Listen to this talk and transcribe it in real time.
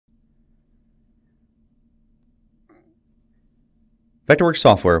Vectorworks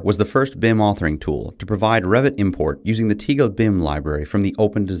software was the first BIM authoring tool to provide Revit import using the Teigha BIM library from the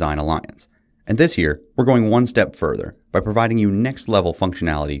Open Design Alliance. And this year, we're going one step further by providing you next-level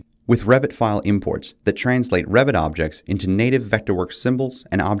functionality with Revit file imports that translate Revit objects into native Vectorworks symbols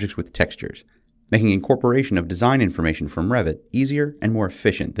and objects with textures, making incorporation of design information from Revit easier and more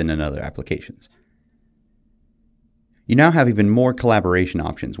efficient than in other applications. You now have even more collaboration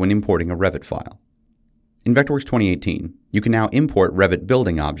options when importing a Revit file. In Vectorworks 2018, you can now import Revit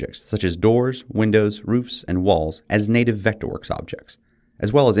building objects such as doors, windows, roofs, and walls as native Vectorworks objects,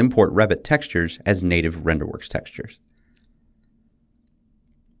 as well as import Revit textures as native RenderWorks textures.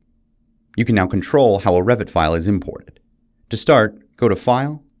 You can now control how a Revit file is imported. To start, go to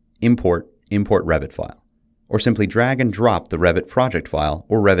File, Import, Import Revit File, or simply drag and drop the Revit project file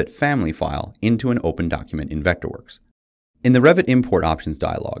or Revit family file into an open document in Vectorworks. In the Revit Import Options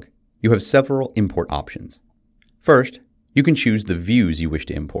dialog, you have several import options. First, you can choose the views you wish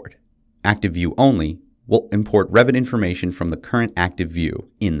to import. Active View Only will import Revit information from the current active view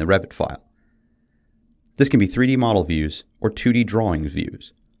in the Revit file. This can be 3D model views or 2D drawings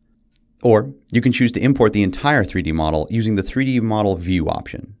views. Or you can choose to import the entire 3D model using the 3D Model View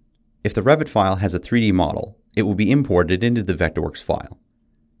option. If the Revit file has a 3D model, it will be imported into the Vectorworks file.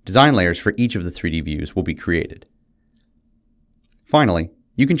 Design layers for each of the 3D views will be created. Finally,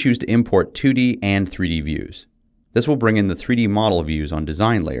 you can choose to import 2D and 3D views. This will bring in the 3D model views on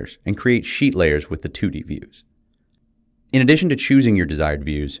design layers and create sheet layers with the 2D views. In addition to choosing your desired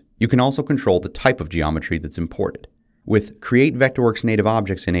views, you can also control the type of geometry that's imported. With Create Vectorworks Native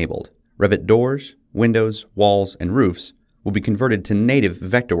Objects enabled, Revit doors, windows, walls, and roofs will be converted to native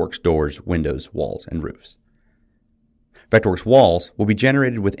Vectorworks doors, windows, walls, and roofs. Vectorworks walls will be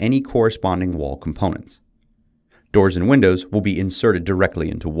generated with any corresponding wall components. Doors and windows will be inserted directly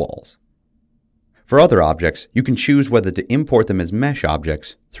into walls. For other objects, you can choose whether to import them as mesh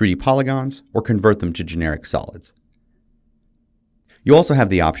objects, 3D polygons, or convert them to generic solids. You also have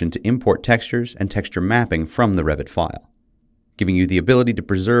the option to import textures and texture mapping from the Revit file, giving you the ability to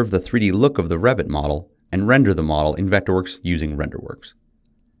preserve the 3D look of the Revit model and render the model in Vectorworks using RenderWorks.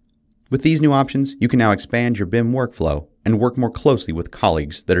 With these new options, you can now expand your BIM workflow and work more closely with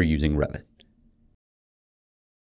colleagues that are using Revit.